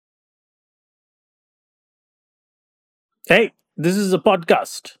Hey, this is a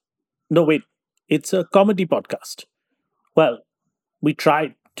podcast. No, wait, it's a comedy podcast. Well, we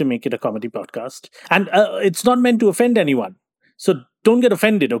tried to make it a comedy podcast, and it's not meant to offend anyone. So don't get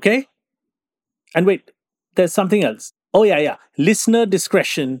offended, okay? And wait, there's something else. Oh, yeah. Listener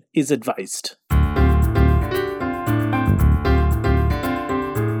discretion is advised.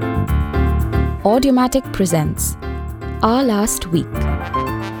 Audiomatic presents Our Last Week.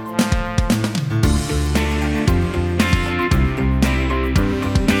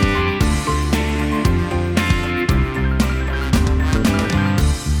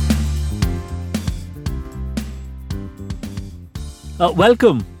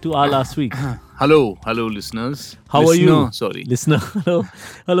 Welcome to our last week. Hello, listeners. How are you? Sorry. Listener.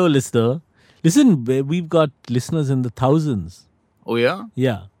 Hello, listener. Listen, we've got listeners in the thousands. Oh yeah?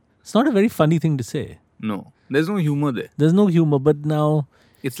 Yeah. It's not a very funny thing to say. No, there's no humor there. There's no humor, but now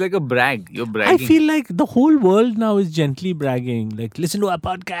It's like a brag. You're I bragging. feel like the whole world now is gently bragging. Like, listen to our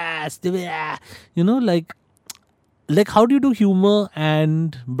podcast. You know, like how do you do humor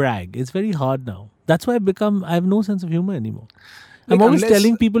and brag? It's very hard now. That's why I have no sense of humor anymore. I'm Like, always unless-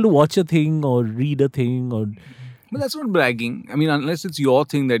 telling people to watch a thing or read a thing or But that's not bragging. I mean, unless it's your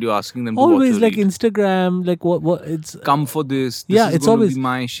thing that you're asking them to watch always or like read. Instagram, like what it's Come for this. This Yeah, is it's gonna always- be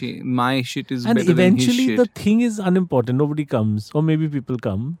my shit. My shit is and better than his eventually shit. the thing is unimportant. Nobody comes, or maybe people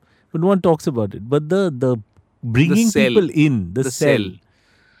come, but no one talks about it. But the bringing sell. people in, the sell.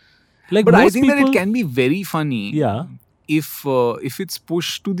 Like But I most think that people- it can be very funny Yeah. if it's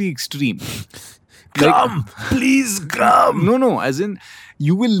pushed to the extreme. Come, please come. No, as in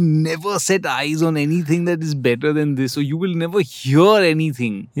you will never set eyes on anything that is better than this, or you will never hear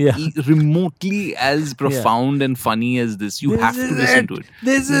anything Yeah. remotely as profound and funny as this. You have to listen to it.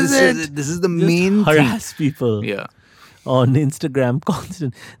 This is it. This is the Just main thing. harass people Yeah. on Instagram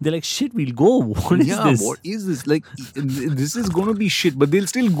constant. They're like, shit, we'll go. What is Yeah, this? what is this? Like, this is going to be shit, but they'll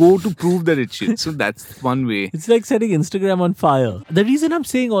still go to prove that it's shit. So that's one way. It's like setting Instagram on fire. The reason I'm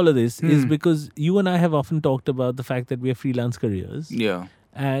saying all of this Hmm. is because you and I have often talked about the fact that we have freelance careers Yeah.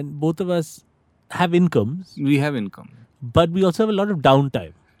 and both of us have incomes, We have income. but we also have a lot of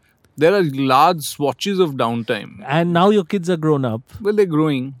downtime. There are large swatches of downtime. And now your kids are grown up. Well, they're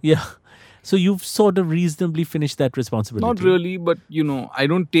growing. Yeah. So you've sort of reasonably finished that responsibility. Not really, but I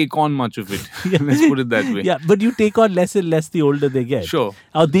don't take on much of it. Let's put it that way. Yeah, but you take on less and less the older they get. Sure.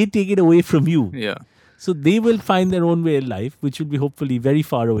 Or they take it away from you. Yeah. So they will find their own way in life, which will be hopefully very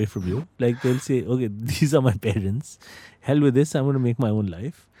far away from you. Like they'll say, okay, these are my parents. Hell with this, I'm going to make my own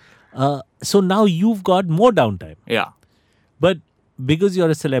life. So now you've got more downtime. Yeah. But because you're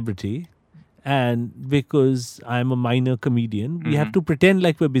a celebrity and because I'm a minor comedian, we have to pretend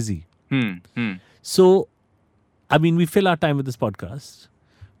like we're busy. So, I mean, we fill our time with this podcast.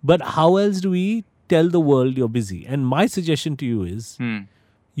 But how else do we tell the world you're busy? And my suggestion to you is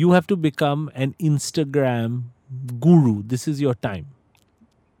you have to become an Instagram guru. This is your time.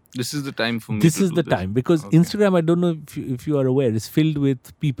 This is the time for me. This to is do the this. time. Because Okay. Instagram, I don't know if you are aware, is filled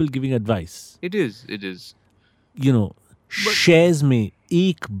with people giving advice. It is. It is. You know, shares में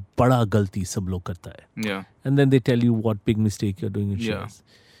एक बड़ा गलती सब लोग करता है. Yeah. And then they tell you what big mistake you're doing in Yeah. shares.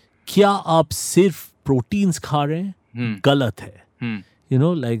 क्या आप सिर्फ प्रोटीन्स खा रहे हैं? गलत है. You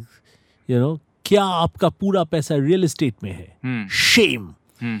know, like, क्या आपका पूरा पैसा रियल एस्टेट में है? Shame.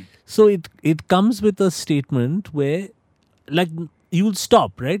 So it comes with a statement where, like, you'll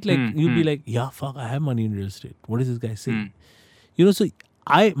stop, right? Like, you'll be like, yeah, fuck, I have money in real estate. What is this guy saying? So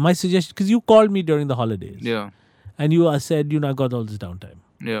my suggestion, because you called me during the holidays. Yeah. And you said, I got all this downtime.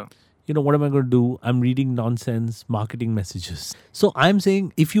 Yeah. What am I going to do? I'm reading nonsense marketing messages. So I'm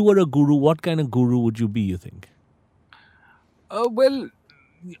saying, if you were a guru, what kind of guru would you be, you think? Well,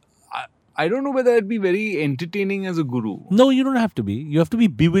 I don't know whether I'd be very entertaining as a guru. No, you don't have to be. You have to be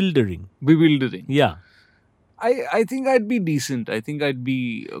bewildering. Bewildering. Yeah. I think I'd be decent. I think I'd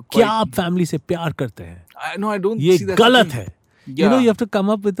be क्या quite. आप family से प्यार करते हैं? No, I don't ये see that. गलत है. Yeah. You have to come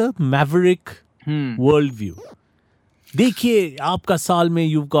up with a maverick worldview. देखिए, आपका साल में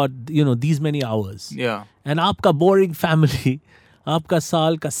you've got, these many hours. Yeah. And आपका boring family, आपका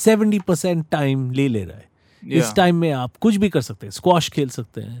साल का 70% time ले रहा है. इस Yeah. टाइम में आप कुछ भी कर सकते हैं. स्क्वाश खेल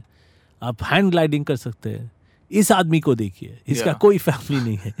सकते हैं. आप हैंड ग्लाइडिंग कर सकते हैं. इस आदमी को देखिए. इसका Yeah. कोई फैमिली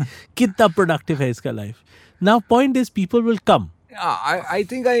नहीं है. कितना प्रोडक्टिव है इसका life. Now point is people will come. Yeah, I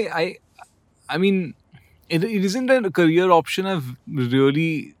think I mean, it isn't a career option I've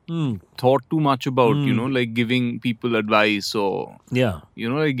really thought too much about, like giving people advice or, Yeah.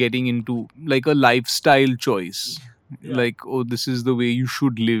 like getting into like a lifestyle choice. Like, oh, this is the way you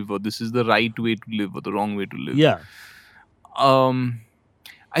should live, or this is the right way to live, or the wrong way to live. Yeah.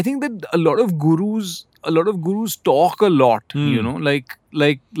 I think that a lot of gurus talk a lot, you know,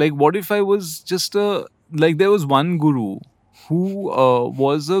 like what if I was just there was one guru who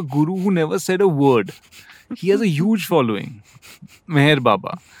was a guru who never said a word. He has a huge following, Meher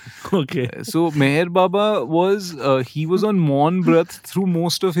Baba. Okay. So Meher Baba was he was on Maun Brat through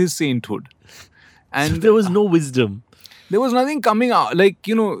most of his sainthood, and So there was no wisdom. there was nothing coming out, like,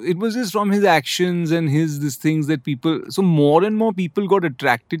 you know, it was just from his actions and these things that people, so more and more people got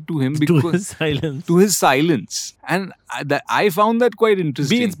attracted to him To his silence. to his silence. And I found that quite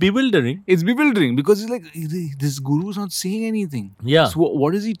interesting. It's bewildering. It's bewildering because it's like, this guru is not saying anything. Yeah. So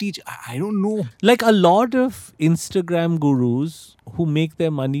what does he teach? I don't know. Like a lot of Instagram gurus who make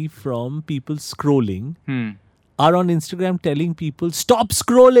their money from people scrolling are on Instagram telling people, stop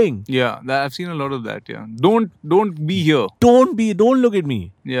scrolling. Yeah, I've seen a lot of that. Yeah, don't be here. Don't look at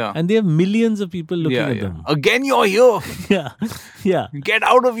me. Yeah, And they have millions of people looking yeah, at yeah. them. Again, you're here. Yeah. Yeah. Get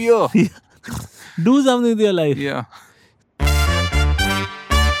out of here. Do something with your life. Yeah.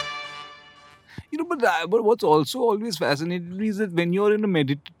 You know, but what's also always fascinated me is that when you're in a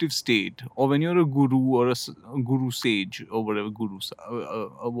meditative state, or when you're a guru or a guru sage or whatever,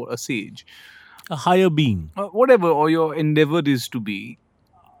 a sage, A higher being. whatever, or your endeavor is to be,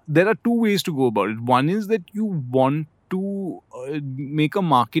 there are two ways to go about it. One is that you want to make a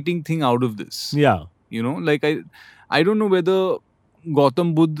marketing thing out of this. Yeah. You know, like I don't know whether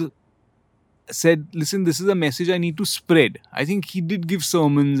Gautam Buddha said, listen, this is a message I need to spread. I think he did give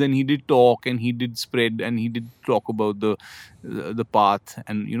sermons and he did talk and he did spread and he did talk about the path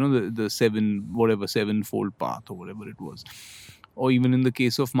and, you know, the sevenfold path or whatever it was. Or even in the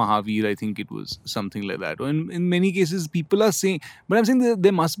case of Mahavir, I think it was something like that. Or in many cases, people are saying, but I'm saying that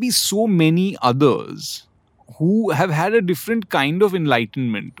there must be so many others who have had a different kind of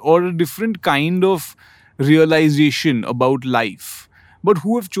enlightenment or a different kind of realization about life, but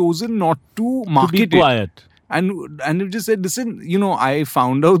who have chosen not to market To be quiet. it. And have just said, listen, you know, I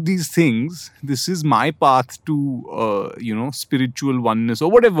found out these things. This is my path to, you know, spiritual oneness or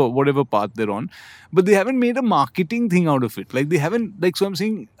whatever path they're on. But they haven't made a marketing thing out of it. Like they haven't, like, so I'm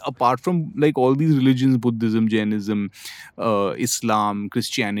saying, apart from like all these religions, Buddhism, Jainism, Islam,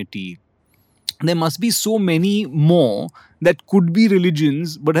 Christianity, there must be so many more that could be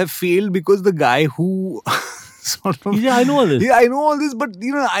religions but have failed because the guy who sort of... Yeah, I know all this. Yeah, I know all this, but,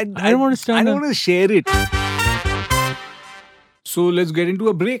 you know, I don't understand I don't that. want to share it. So let's get into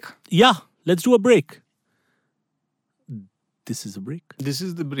a break. Yeah, let's do a break. This is a break. This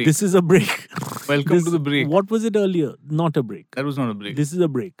is the break. This is a break. Welcome to the break. What was it earlier? Not a break. That was not a break. This is a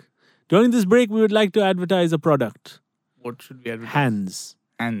break. During this break, we would like to advertise a product. What should we advertise? Hands.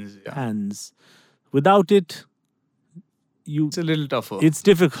 Hands. Yeah. Hands. Without it, It's a little tougher. it's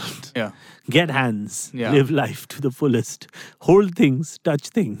difficult. Yeah. Get hands. Yeah. Live life to the fullest. Hold things. Touch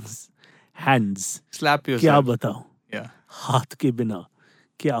things. Hands. Slap क्या yourself. बताऊं? Yeah. हाथ के बिना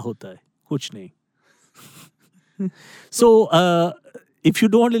क्या होता है? कुछ नहीं. So, if you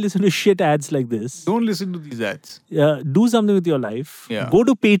don't want to listen to shit ads like this, Don't listen to these ads. do something with your life. Yeah. Go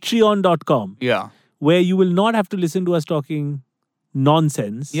to patreon.com Yeah. where you will not have to listen to us talking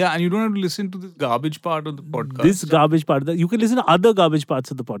nonsense. Yeah, and you don't have to listen to this garbage part of the podcast. This garbage part. You can listen to other garbage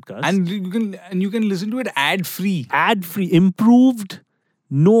parts of the podcast. and you can listen to it ad free. ad free, improved,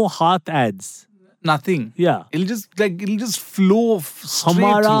 no heart ads. Nothing. Yeah. It'll just flow straight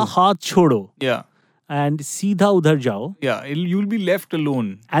हमारा through. हाथ छोड़ो Yeah. and सीधा उधर जाओ. Yeah. You'll be left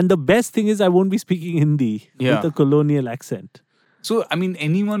alone. And the best thing is I won't be speaking Hindi Yeah. with a colonial accent. So, I mean,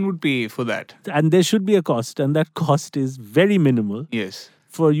 anyone would pay for that. And there should be a cost, and that cost is very minimal Yes.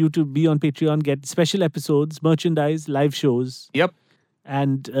 for you to be on Patreon, get special episodes, merchandise, live shows, Yep.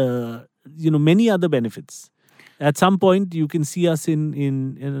 and many other benefits. At some point, you can see us in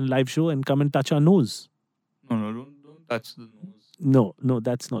a live show and come and touch our nose. No, don't touch the nose. No,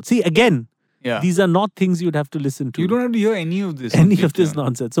 that's not. See, again, Yeah. these are not things you'd have to listen to. You don't have to hear any of this. any on of this Patreon.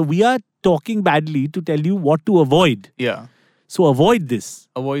 nonsense. So we are talking badly to tell you what to avoid. Yeah. So avoid this.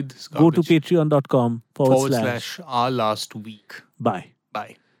 Avoid this Go to garbage. patreon.com / our last week. bye.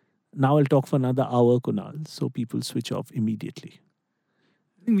 Bye. Now I'll talk for another hour, Kunal, so people switch off immediately.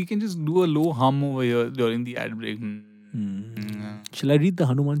 I think we can just do a low hum over here during the ad break. Shall I read the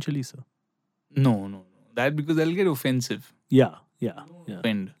Hanuman Chalisa? No. That because that'll get offensive. Yeah.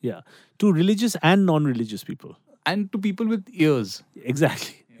 Offend. Yeah. To religious and non-religious people. And to people with ears.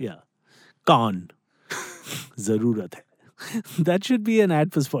 Exactly. Yeah. Kaan. Zarurat hai. That should be an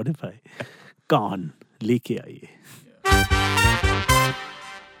ad for Spotify. Kaan. Leke aaye.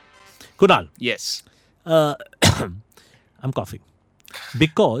 Kunal. Yes. I'm coughing.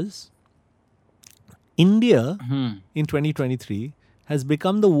 Because India in 2023 has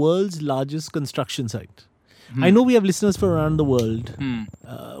become the world's largest construction site. I know we have listeners from around the world.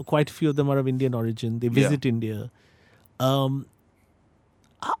 Quite a few of them are of Indian origin. They visit India. I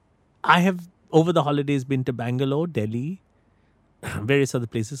have, over the holidays, been to Bangalore, Delhi, various other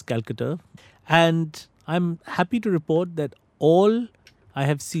places, Calcutta. And I'm happy to report that all I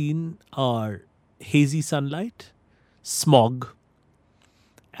have seen are hazy sunlight, smog,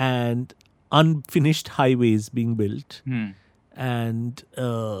 and unfinished highways being built. And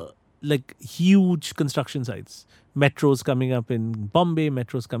like huge construction sites. Metros coming up in Bombay,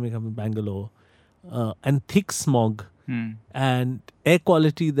 metros coming up in Bangalore. And thick smog. And air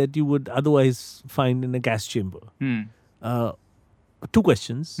quality that you would otherwise find in a gas chamber. Two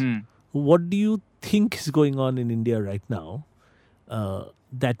questions. What do you think is going on in India right now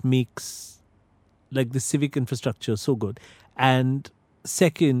that makes like the civic infrastructure so good? And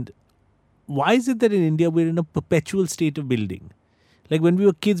second, why is it that in India we're in a perpetual state of building? Like when we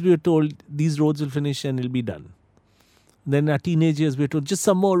were kids, we were told these roads will finish and it'll be done. Then our teenage years, we were told just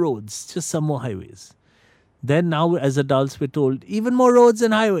some more roads, just some more highways. Then now as adults, we're told even more roads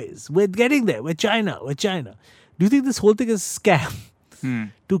and highways. We're getting there. We're China. Do you think this whole thing is a scam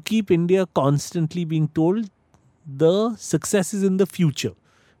to keep India constantly being told the success is in the future,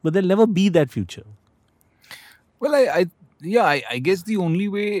 but there'll never be that future? Well, I guess the only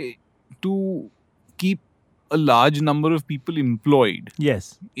way to keep a large number of people employed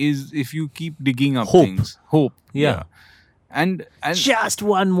Yes. is if you keep digging up Hope. things. Hope. Yeah. And Just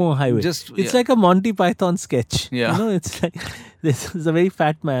one more highway. Just- it's yeah. like a Monty Python sketch. Yeah. You know, it's like this is a very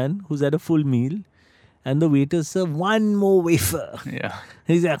fat man who's had a full meal and the waiter serve one more wafer. yeah.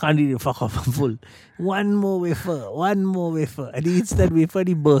 He's like, I can't eat it, fuck off, I'm full. One more wafer. And he eats that wafer and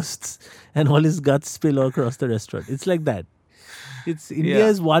he bursts and all his guts spill all across the restaurant. It's like that. It's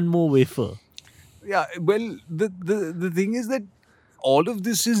India's one more wafer. Yeah, well, the thing is that all of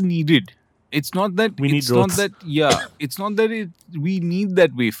this is needed. It's not that We need it's roads. not that it's not that we need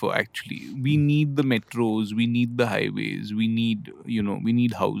that wafer actually. We need the metros, we need the highways, we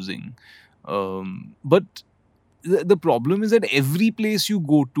need housing. But the problem is that every place you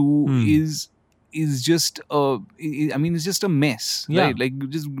go to is just it's just a mess, Yeah. right? Like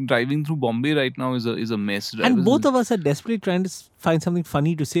just driving through Bombay right now is a mess. And both of us are desperately trying to find something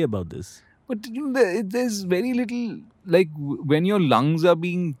funny to say about this. But there's very little, like when your lungs are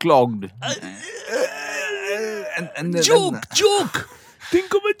being clogged. Joke!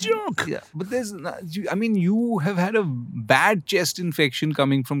 Think of a joke! Yeah, but you have had a bad chest infection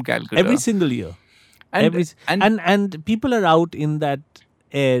coming from Calcutta. Every single year. And people are out in that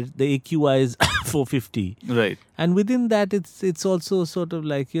air, the AQI is 450. right. And within that, it's also sort of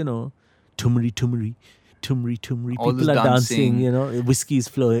like, tumri. All this People are dancing, dancing. whiskey is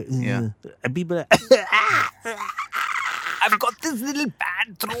flowing. Yeah. And people are, I've got this little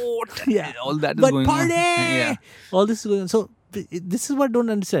bad throat. yeah. All that is But going party! on. Yeah. All this is going on. So this is what I don't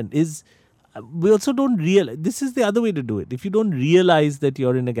understand is we also don't realize, this is the other way to do it. If you don't realize that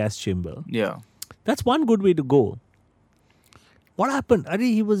you're in a gas chamber, Yeah. that's one good way to go. What happened?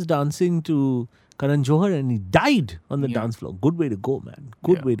 He was dancing to Karan Johar and he died on the dance floor. Good way to go, man.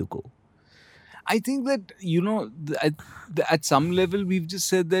 Good way to go. I think that at some level we've just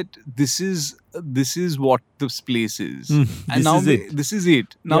said that this is what this place is, and This now is it. this is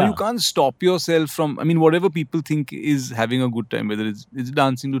it. Now Yeah. you can't stop yourself from. Whatever people think is having a good time, whether it's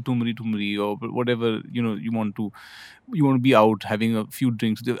dancing to Tumri or whatever you want to be out having a few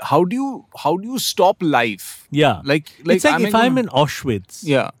drinks. How do you stop life? Yeah. Like it's like if I'm in Auschwitz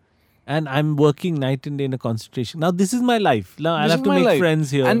yeah. and I'm working night and day in a concentration. Now this is my life. Now I'll This have is to my make life.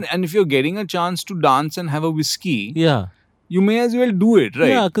 friends here. And if you're getting a chance to dance and have a whiskey, yeah. you may as well do it, right?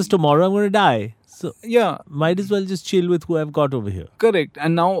 Yeah, because tomorrow I'm going to die. So Yeah. might as well just chill with who I've got over here. Correct.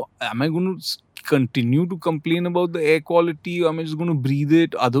 And now, am I going to continue to complain about the air quality, or am I just going to breathe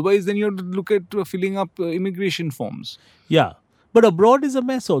it? Otherwise, then you have to look at filling up immigration forms. Yeah. But abroad is a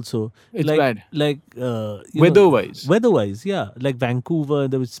mess also. It's like, bad. Like Weather-wise. Weather-wise, yeah. Like Vancouver,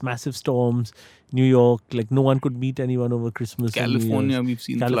 there was massive storms. New York, like no one could meet anyone over Christmas. and New California, Year's. we've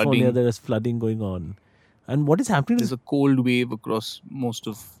seen California, flooding. there is flooding going on. And what is happening There's is a cold wave across most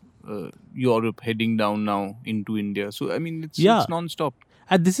of Europe heading down now into India. So, it's non-stop.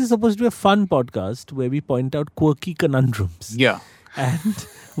 and this is supposed to be a fun podcast where we point out quirky conundrums. Yeah. And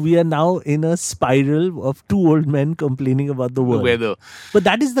we are now in a spiral of two old men complaining about the The world. weather. But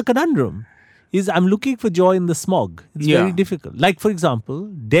that is the conundrum. Is I'm looking for joy in the smog. It's Yeah. very difficult. Like for example,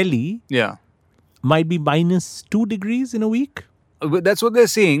 Delhi Yeah. might be -2 degrees in a week. But that's what they're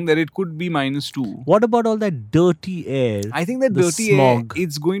saying, that it could be -2. What about all that dirty air? I think that the dirty smog. air,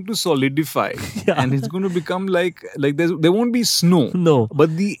 it's going to solidify. Yeah. And it's going to become like there won't be snow. No.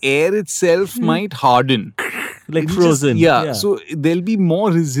 But the air itself might harden. Like It'll frozen. Just, so there'll be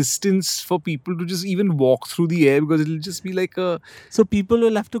more resistance for people to just even walk through the air, because it'll just be like a... So people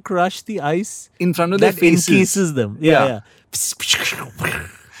will have to crush the ice in front of their faces. That encases them. Yeah.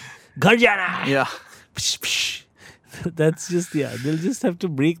 Ghar jana. Yeah. That's just, they'll just have to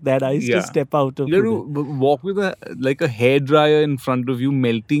break that ice to step out of it. You have to walk with a hairdryer in front of you,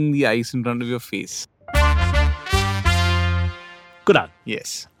 melting the ice in front of your face. Kunal.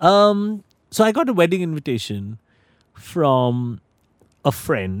 Yes. So I got a wedding invitation from a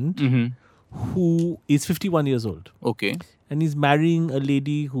friend who is 51 years old. Okay. And he's marrying a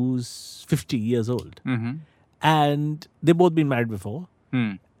lady who's 50 years old. Mm-hmm. And they've both been married before.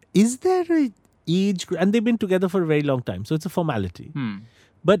 Is there a age group? And they've been together for a very long time. So it's a formality.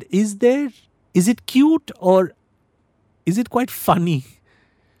 But is it cute, or is it quite funny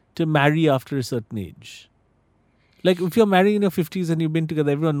to marry after a certain age? Like if you're married in your 50s and you've been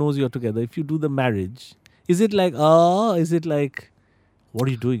together, everyone knows you're together. If you do the marriage, is it like, what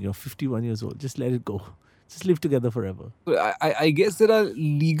are you doing? You're 51 years old. Just let it go. Just live together forever. I guess there are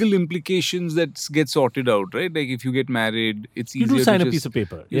legal implications that get sorted out, right? Like if you get married, it's easier to You do sign a piece of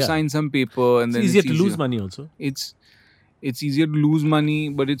paper. You sign some paper, and then it's easier to lose money also. It's easier to lose money,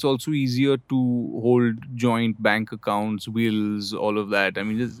 but it's also easier to hold joint bank accounts, wills, all of that. I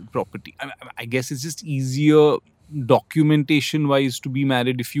mean, just property. I guess it's just easier documentation wise to be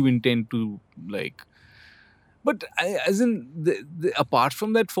married if you intend to, like, but apart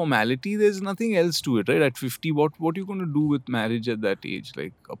from that formality, there's nothing else to it, right? At 50, what are you going to do with marriage at that age,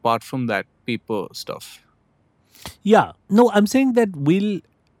 like apart from that paper stuff? No, I'm saying that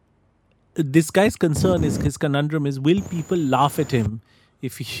this guy's concern is, his conundrum is, will people laugh at him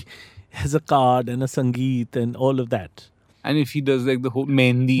if he has a card and a sangeet and all of that? And if he does like the whole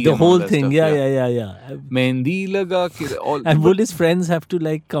mehndi, the whole thing, stuff, mehndi laga ke and will his friends have to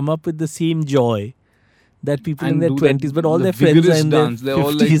like come up with the same joy that people in their 20s, but all their friends are in their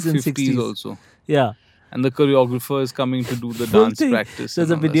 50s and 60s also. Yeah. And the choreographer is coming to do the dance practice.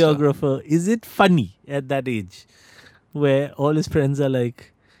 There's a videographer. Is it funny at that age where all his friends are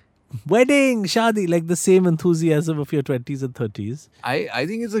like, wedding, shadi, like the same enthusiasm of your 20s and 30s? I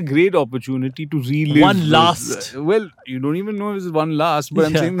think it's a great opportunity to relive one last. Well, you don't even know if it's one last, but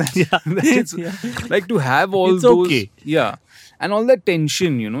I'm saying that, that it's like to have all it's those. Okay. Yeah. And all that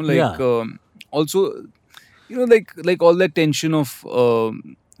tension, also, like all that tension of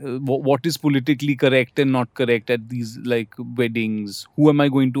what is politically correct and not correct at these like weddings. Who am I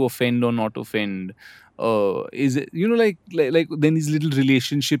going to offend or not offend? Is it, like then these little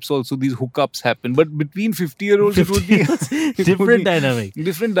relationships also, these hookups happen, but between 50-year-olds it would be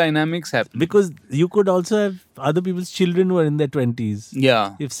different dynamics happen, because you could also have other people's children who are in their 20s.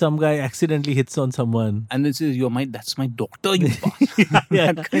 If some guy accidentally hits on someone and it says, that's my daughter, you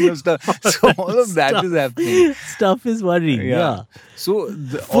that kind of stuff. So all of that is happening. Stuff is worrying. So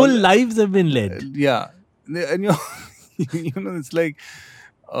full lives have been led. And it's like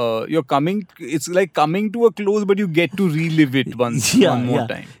it's like coming to a close, but you get to relive it one more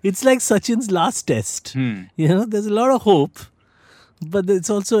time. It's like Sachin's last test. There's a lot of hope, but it's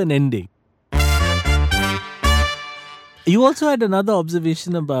also an ending. You also had another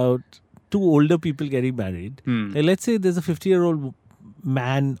observation about two older people getting married. Like, let's say there's a 50-year-old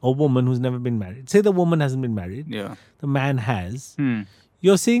man or woman who's never been married. Say the woman hasn't been married. The man has.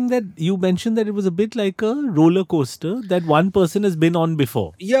 You're saying that you mentioned that it was a bit like a roller coaster that one person has been on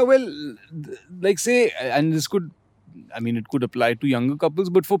before. Yeah, well, like say, and this could, it could apply to younger couples,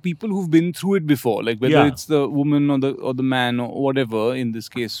 but for people who've been through it before, like whether it's the woman or the man or whatever, in this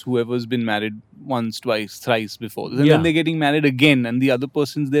case, whoever's been married once, twice, thrice before. And then they're getting married again and the other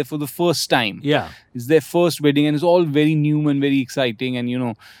person's there for the first time. It's their first wedding and it's all very new and very exciting,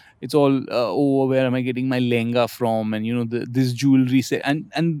 and it's all, where am I getting my lehenga from? And, this jewelry set.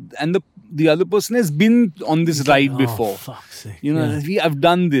 And the other person has been on this ride before. Fuck's sake. I've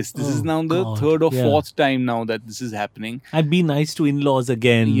done this. This is now the third or fourth time now that this is happening. I'd be nice to in-laws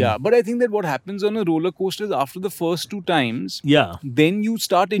again. Yeah, but I think that what happens on a roller coaster is after the first two times, then you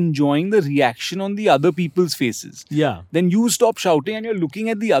start enjoying the reaction on the other people's faces. Then you stop shouting and you're looking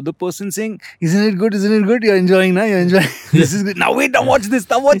at the other person saying, isn't it good? Isn't it good? You're enjoying now. You're enjoying. This is good. Now wait, now watch this.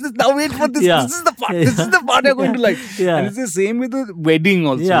 Now watch this. now wait for this. Yeah. This is the part. This is the part you're going to like. Yeah. And it's the same with the wedding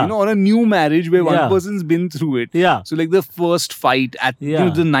also. Yeah. Or a new marriage where one Yeah. person's been through it. Yeah. So like the first fight at Yeah.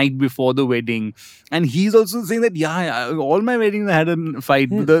 the night before the wedding, and he's also saying that all my weddings I had a fight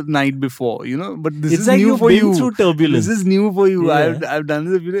the night before. But this It's is like new you've for been you. through turbulence. This is new for you. Yeah. I've done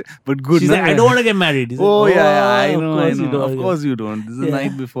this a few days, but good. She's na? like, I don't want to get married. He's Oh, like, yeah, I of know. course you don't. Of course you don't. This is the Yeah.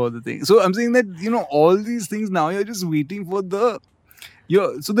 night before the thing. So I'm saying that, all these things now you're just waiting for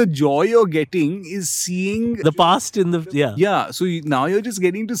so the joy you're getting is seeing The past in the, yeah. yeah. So now you're just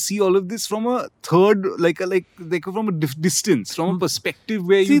getting to see all of this from a third, like from a distance, from a perspective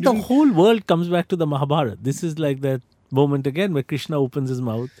where See, you the didn't- whole world comes back to the Mahabharata. This is like that moment again where Krishna opens his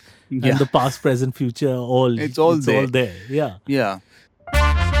mouth Yeah. and the past, present, future, It's all there. Yeah. yeah.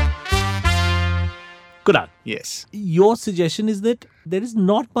 Kunal, Yes. your suggestion is that there is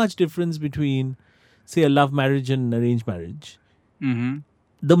not much difference between, say, a love marriage and arranged marriage. Mm-hmm.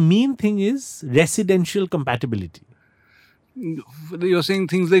 The main thing is residential compatibility. You're saying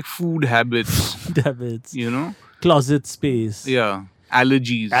things like food habits, Habits, you closet space, Yeah.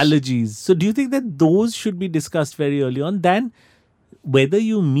 Allergies. So do you think that those should be discussed very early on than whether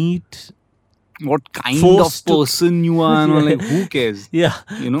you meet, What kind of Forced to- person you are, or like who cares? yeah,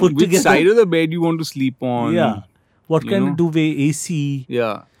 put Which together- side of the bed you want to sleep on. yeah, what you kind know? of duvet, AC?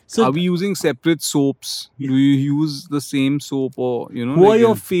 Yeah. So Are we using separate soaps? Do you use the same soap or, who are like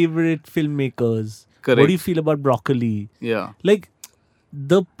your favorite filmmakers? What Correct. do you feel about broccoli? Yeah. Like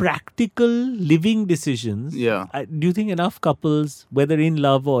the practical living decisions. Yeah. Do you think enough couples, whether in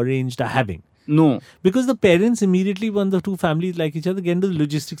love or arranged, are having? No. Because the parents immediately, when the two families like each other, get into the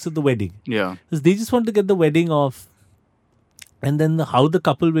logistics of the wedding. Yeah. Because they just want to get the wedding off, and then how the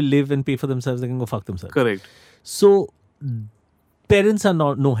couple will live and pay for themselves, they can go fuck themselves. Correct. So parents are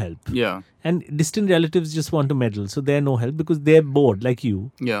no help. Yeah. And distant relatives just want to meddle. So they're no help because they're bored like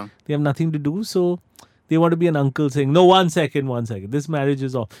you. Yeah. They have nothing to do. So they want to be an uncle saying, no, 1 second. This marriage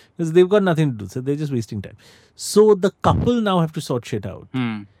is off. Because they've got nothing to do. So they're just wasting time. So the couple now have to sort shit out.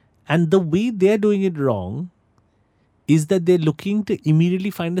 Hmm. And the way they're doing it wrong is that they're looking to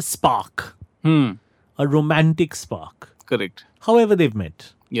immediately find a spark, a romantic spark, Correct. however they've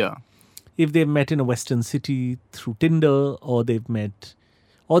met. Yeah. If they've met in a Western city through Tinder, or they're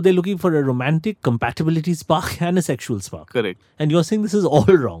looking for a romantic compatibility spark and a sexual spark. Correct. And you're saying this is all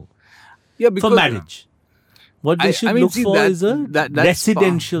wrong Yeah. Because for marriage. What they should look see, for that- is a that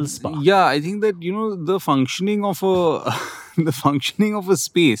residential spark. Yeah, I think that the functioning of a the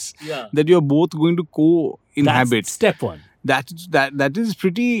space Yeah. that you're both going to co-inhabit. That's step one. That is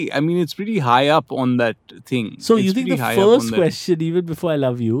pretty. I mean, it's pretty high up on that thing. So It's you think the pretty high up on first that. question, even before I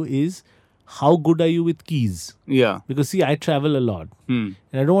love you, is how good are you with keys? Yeah. Because see, I travel a lot. Hmm.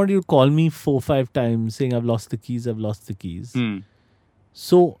 And I don't want you to call me 4-5 times saying I've lost the keys. Hmm.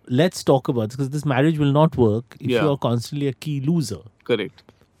 So let's talk about this, because this marriage will not work if Yeah. you are constantly a key loser. Correct.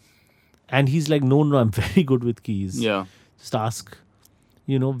 And he's like, no, I'm very good with keys. Yeah. Just ask,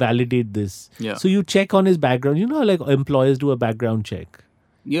 validate this. Yeah. So you check on his background. Like employers do a background check.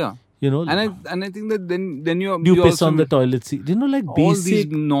 Yeah. And I think that then you do you you piss also on the toilet seat? Like all these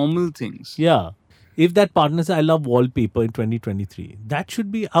basic. normal things. Yeah. If that partner says, I love wallpaper in 2023, that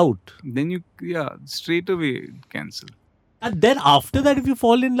should be out. Then straight away cancel. And then after that, if you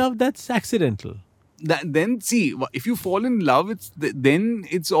fall in love, that's accidental. Then see, if you fall in love, then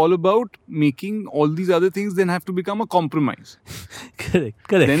it's all about making all these other things then have to become a compromise. Correct.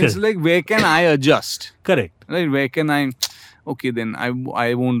 Then it's like, where can I adjust? Correct. Right? Where can I? Okay, then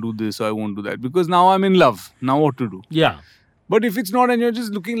I won't do this or I won't do that because now I'm in love. Now what to do? Yeah. But if it's not, and you're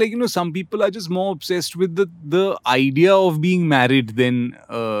just looking like, some people are just more obsessed with the idea of being married than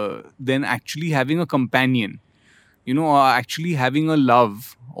actually having a companion, or actually having a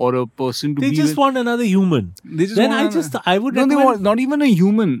love or a person to They be just with. want another human. They just Then want I would No, they recommend- want not even a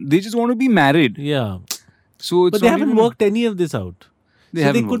human. They just want to be married. Yeah. So it's But they not haven't even- worked any of this out. They so they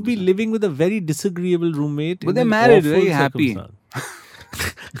haven't could worked be this out. living with a very disagreeable roommate. But in they're an married, awful very happy. circumstance.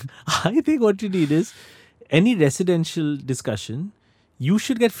 I think what you need is any residential discussion, you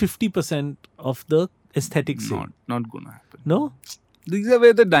should get 50% of the aesthetic say. Not gonna happen. No? These are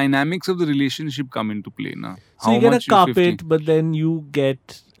where the dynamics of the relationship come into play now. So you get a carpet, but then you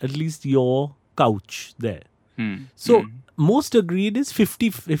get at least your couch there. So most agreed is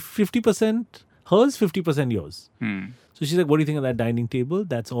 50% hers, 50% yours. So she's like, what do you think of that dining table?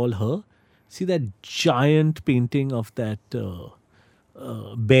 That's all her. See that giant painting of that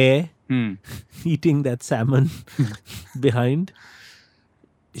bear eating that salmon behind?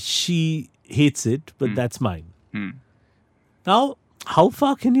 She hates it, but that's mine. Now, how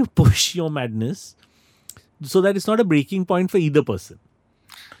far can you push your madness so that it's not a breaking point for either person?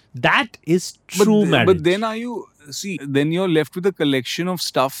 That is true marriage. But then then you're left with a collection of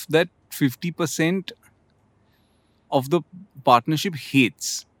stuff that 50% of the partnership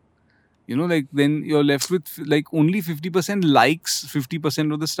hates. Then you're left with only 50% likes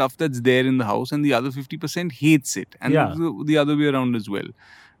 50% of the stuff that's there in the house, and the other 50% hates it. And the other way around as well.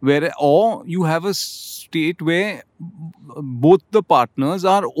 Or you have a state where both the partners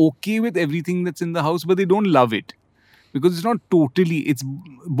are okay with everything that's in the house, but they don't love it. Because it's not totally,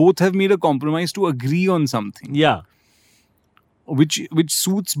 both have made a compromise to agree on something. Yeah. Which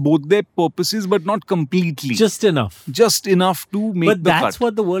suits both their purposes, but not completely. Just enough. Just enough to make the cut. But that's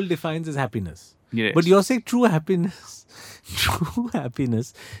what the world defines as happiness. Yes. But you're saying true happiness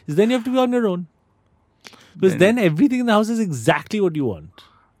is then you have to be on your own. Because then everything in the house is exactly what you want.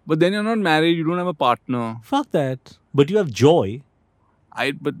 But then you're not married, you don't have a partner. Fuck that. But you have joy.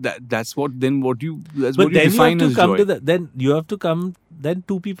 That's what you define as joy. Then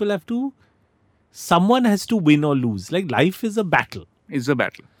two people have to, someone has to win or lose. Like life is a battle. It's a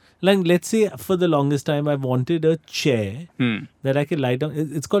battle. Like let's say for the longest time I wanted a chair that I can lie down.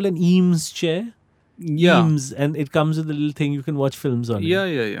 It's called an Eames chair. Yeah. Eames, and it comes with a little thing you can watch films on.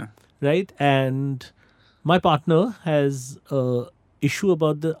 Yeah. Right? And my partner has a issue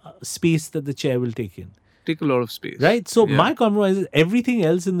about the space that the chair will take in. Take a lot of space. Right? So my compromise is everything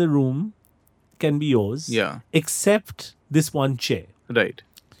else in the room can be yours. Yeah. Except this one chair. Right.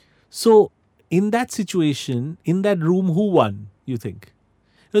 So in that situation, in that room, who won, you think?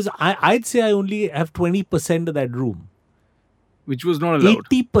 Because I'd say I only have 20% of that room. Which was not allowed.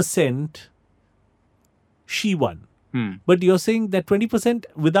 80% she won. But you're saying that 20%,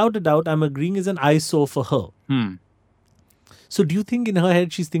 without a doubt, I'm agreeing is an eyesore for her. So do you think in her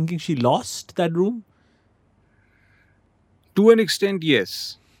head she's thinking she lost that room? To an extent,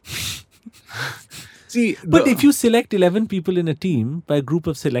 yes. See, but if you select 11 people in a team by a group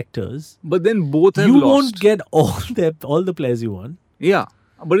of selectors, but then both have you lost. Won't get all the players you want. Yeah,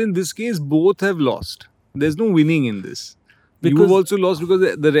 but in this case, both have lost. There's no winning in this. Because you've also lost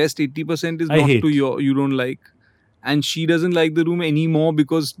because the rest 80% is not to you don't like, and she doesn't like the room anymore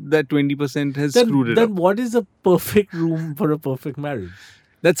because that 20% has screwed it up. Then what is a perfect room for a perfect marriage?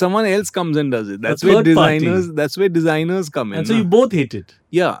 That someone else comes and does it. That's where designers come in. And so you both hate it.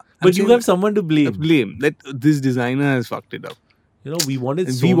 Yeah. But you have someone to blame. That this designer has fucked it up. We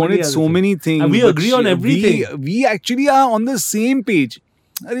wanted so many things. And we agree on everything. We actually are on the same page.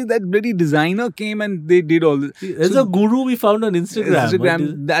 That bloody designer came and they did all this. There's a guru we found on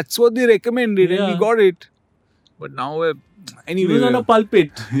Instagram. That's what they recommended and we got it. But now we're... Anyway, he was on a pulpit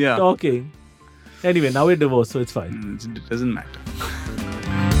yeah. talking. Anyway, now we're divorced, so it's fine. It doesn't matter.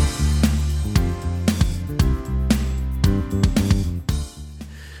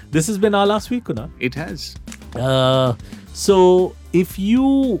 This has been our last week, Kunal. It has. So, if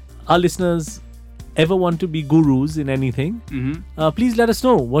you, our listeners, ever want to be gurus in anything, please let us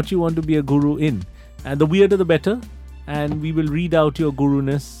know what you want to be a guru in. And the weirder the better. And we will read out your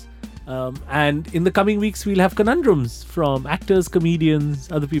guruness. And in the coming weeks, we'll have conundrums from actors,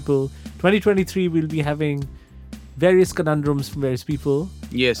 comedians, other people. 2023, we'll be having various conundrums from various people.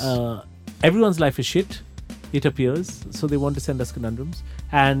 Yes. Everyone's life is shit, it appears. So they want to send us conundrums.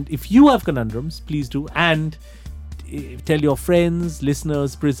 And if you have conundrums, please do. And tell your friends,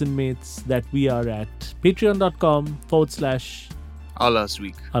 listeners, prison mates that we are at patreon.com/Our Last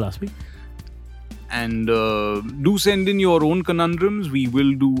Week. And do send in your own conundrums. We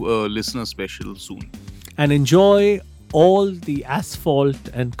will do a listener special soon. And enjoy all the asphalt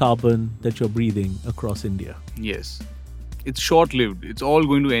and carbon that you're breathing across India. Yes. It's short-lived. It's all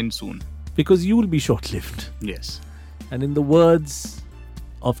going to end soon. Because you will be short-lived. Yes. And in the words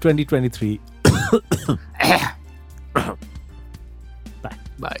of 2023... Bye.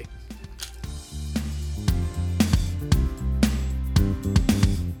 Bye.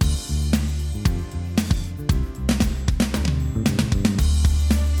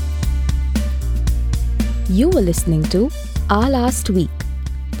 You were listening to Our Last Week,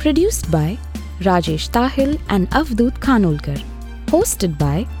 produced by Rajesh Tahil and Avdut Khanolkar, hosted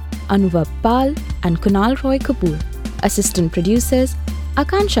by Anubhav Pal and Kunal Roy Kapoor, assistant producers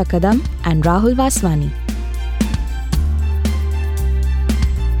Akansha Kadam and Rahul Vaswani.